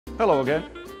Hello again.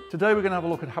 Today we're going to have a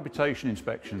look at habitation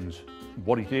inspections.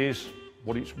 What it is,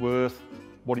 what it's worth,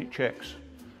 what it checks.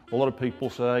 A lot of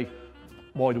people say,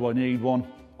 why do I need one?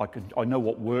 I know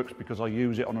what works because I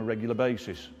use it on a regular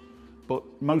basis. But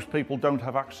most people don't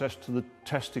have access to the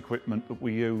test equipment that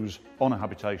we use on a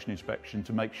habitation inspection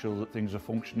to make sure that things are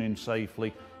functioning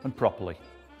safely and properly.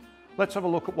 Let's have a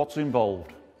look at what's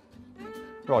involved.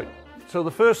 Right, so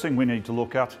the first thing we need to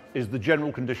look at is the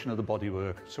general condition of the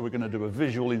bodywork. So we're going to do a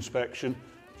visual inspection,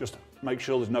 just make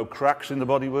sure there's no cracks in the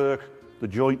bodywork, the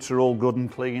joints are all good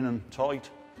and clean and tight,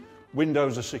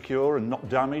 windows are secure and not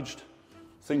damaged,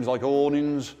 things like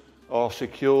awnings are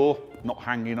secure, not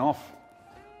hanging off,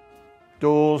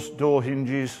 doors, door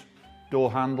hinges,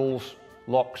 door handles,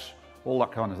 locks, all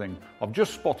that kind of thing. I've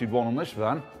just spotted one on this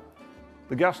van.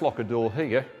 The gas locker door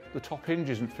here, the top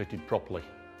hinge isn't fitted properly.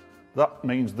 That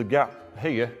means the gap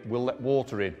here will let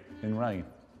water in rain.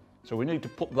 So we need to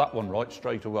put that one right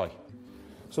straight away.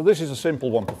 So this is a simple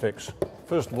one to fix.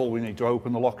 First of all, we need to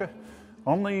open the locker.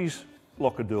 On these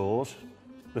locker doors,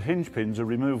 the hinge pins are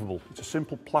removable. It's a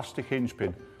simple plastic hinge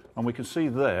pin. And we can see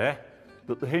there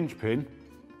that the hinge pin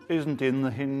isn't in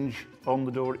the hinge on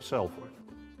the door itself.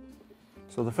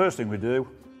 So the first thing we do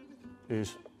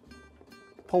is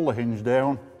pull the hinge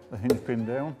down, the hinge pin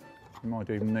down. You might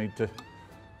even need to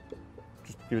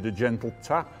just give it a gentle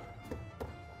tap.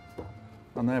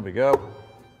 And there we go.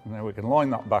 And now we can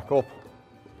line that back up,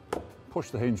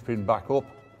 push the hinge pin back up,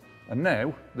 and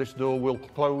now this door will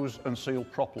close and seal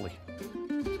properly.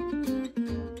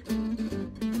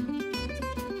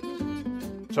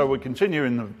 So we continue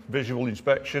in the visual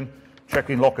inspection,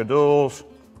 checking locker doors,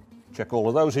 check all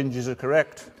of those hinges are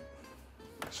correct,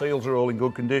 seals are all in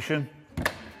good condition,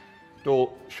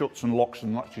 door shuts and locks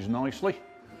and latches nicely,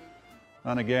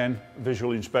 and again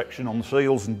visual inspection on the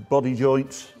seals and body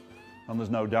joints, and there's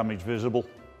no damage visible,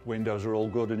 windows are all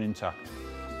good and intact.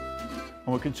 And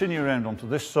we'll continue around onto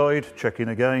this side, checking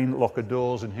again locker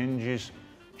doors and hinges,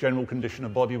 general condition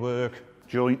of bodywork,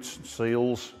 joints,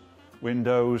 seals,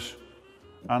 windows,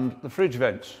 and the fridge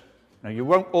vents. Now you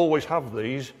won't always have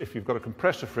these. If you've got a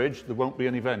compressor fridge, there won't be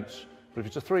any vents. But if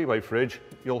it's a three-way fridge,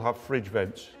 you'll have fridge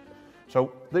vents.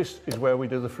 So this is where we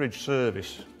do the fridge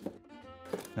service.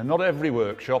 Now not every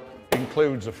workshop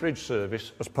includes a fridge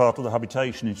service as part of the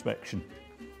habitation inspection.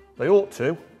 They ought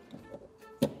to,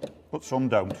 but some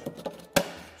don't.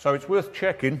 So it's worth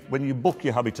checking when you book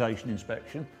your habitation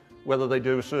inspection whether they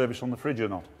do a service on the fridge or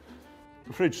not.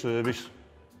 The fridge service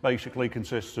basically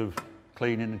consists of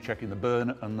cleaning and checking the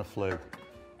burner and the flue.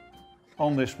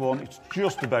 On this one, it's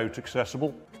just about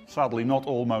accessible. Sadly, not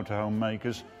all motorhome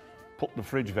makers put the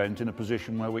fridge vent in a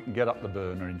position where we can get at the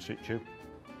burner in situ.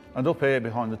 And up here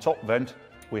behind the top vent,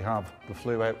 we have the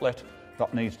flue outlet.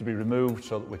 That needs to be removed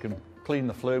so that we can clean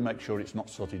the flue, make sure it's not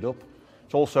sooted up.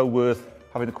 It's also worth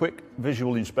having a quick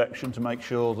visual inspection to make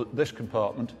sure that this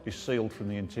compartment is sealed from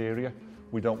the interior.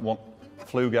 We don't want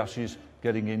flue gases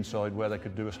getting inside where they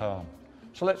could do us harm.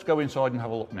 So let's go inside and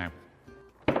have a look now.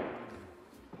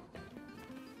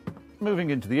 Moving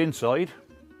into the inside,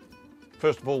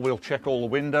 first of all we'll check all the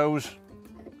windows,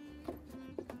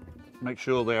 make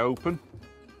sure they open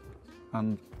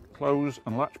and close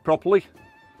and latch properly,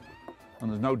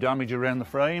 and there's no damage around the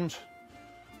frames.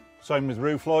 Same with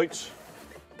roof lights,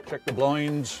 check the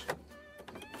blinds,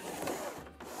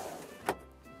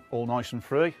 all nice and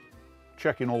free,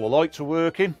 checking all the lights are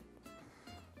working.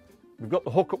 We've got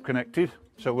the hookup connected,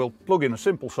 so we'll plug in a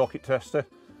simple socket tester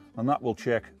and that will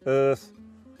check earth,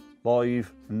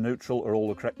 live and neutral are all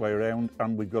the correct way around,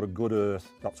 and we've got a good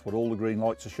earth. That's what all the green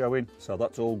lights are showing, so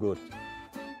that's all good.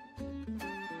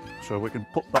 So we can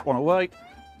put that one away.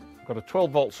 We've got a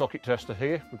 12-volt socket tester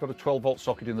here. We've got a 12-volt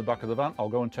socket in the back of the van. I'll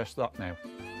go and test that now.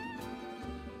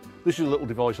 This is a little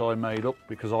device I made up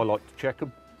because I like to check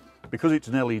them. Because it's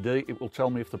an LED, it will tell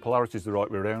me if the polarity is the right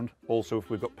way around, also if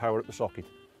we've got power at the socket.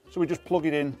 So we just plug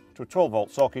it in to a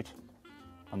 12-volt socket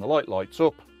and the light lights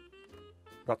up.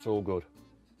 That's all good.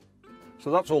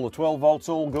 So that's all the 12 volts,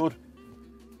 all good.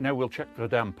 Now we'll check for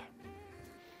damp.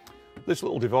 This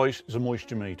little device is a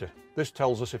moisture meter. This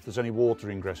tells us if there's any water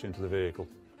ingress into the vehicle.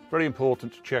 Very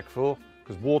important to check for,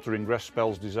 because water ingress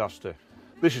spells disaster.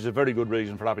 This is a very good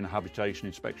reason for having a habitation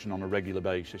inspection on a regular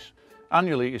basis.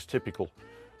 Annually is typical.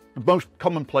 The most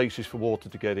common places for water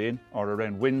to get in are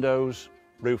around windows,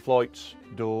 roof lights,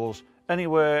 doors,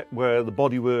 anywhere where the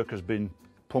bodywork has been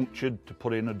punctured to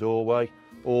put in a doorway,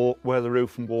 or where the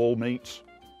roof and wall meets.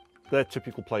 They're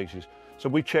typical places. So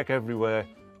we check everywhere,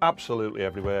 absolutely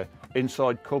everywhere,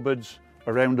 inside cupboards,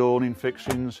 around awning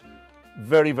fixings.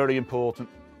 Very, very important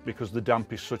because the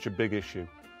damp is such a big issue.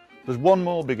 There's one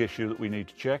more big issue that we need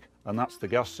to check, and that's the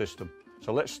gas system.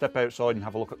 So let's step outside and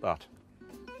have a look at that.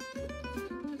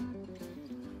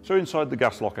 So inside the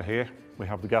gas locker here, we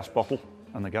have the gas bottle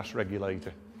and the gas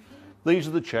regulator. These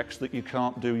are the checks that you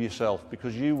can't do yourself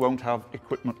because you won't have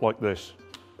equipment like this.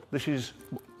 This is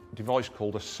a device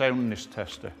called a soundness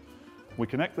tester. We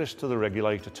connect this to the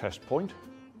regulator test point,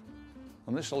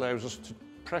 and this allows us to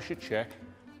pressure check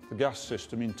the gas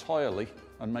system entirely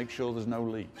and make sure there's no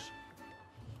leaks.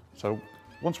 So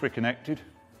once we're connected,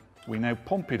 we now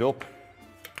pump it up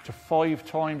to 5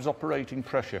 times operating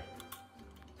pressure.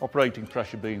 Operating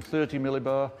pressure being 30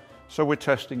 millibar, so we're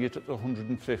testing it at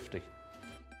 150.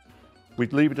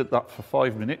 We'd leave it at that for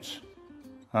 5 minutes,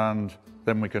 and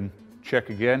then we can check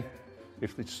again.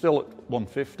 If it's still at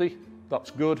 150,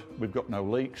 that's good, we've got no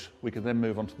leaks. We can then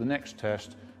move on to the next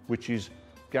test, which is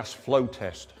gas flow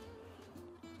test.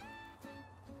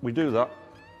 We do that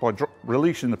by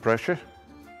releasing the pressure,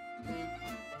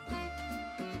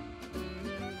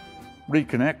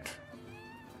 reconnect,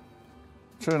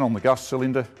 turn on the gas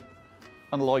cylinder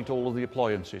and light all of the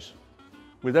appliances.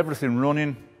 With everything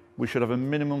running, we should have a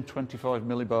minimum 25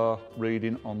 millibar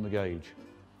reading on the gauge.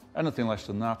 Anything less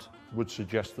than that would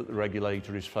suggest that the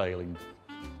regulator is failing.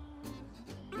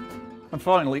 And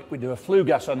finally, we do a flue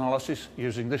gas analysis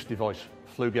using this device,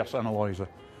 flue gas analyzer.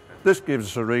 This gives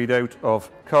us a readout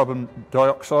of carbon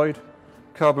dioxide,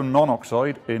 carbon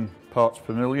monoxide in parts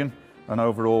per million, and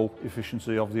overall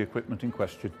efficiency of the equipment in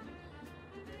question.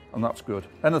 And that's good.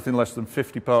 Anything less than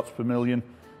 50 parts per million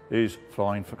is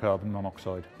fine for carbon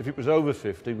monoxide. If it was over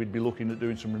 50, we'd be looking at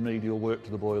doing some remedial work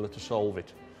to the boiler to solve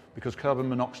it, because carbon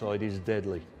monoxide is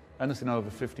deadly. Anything over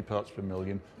 50 parts per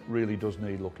million really does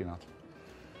need looking at.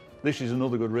 This is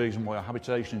another good reason why a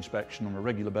habitation inspection on a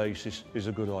regular basis is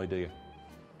a good idea.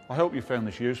 I hope you found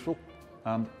this useful,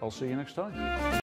 and I'll see you next time.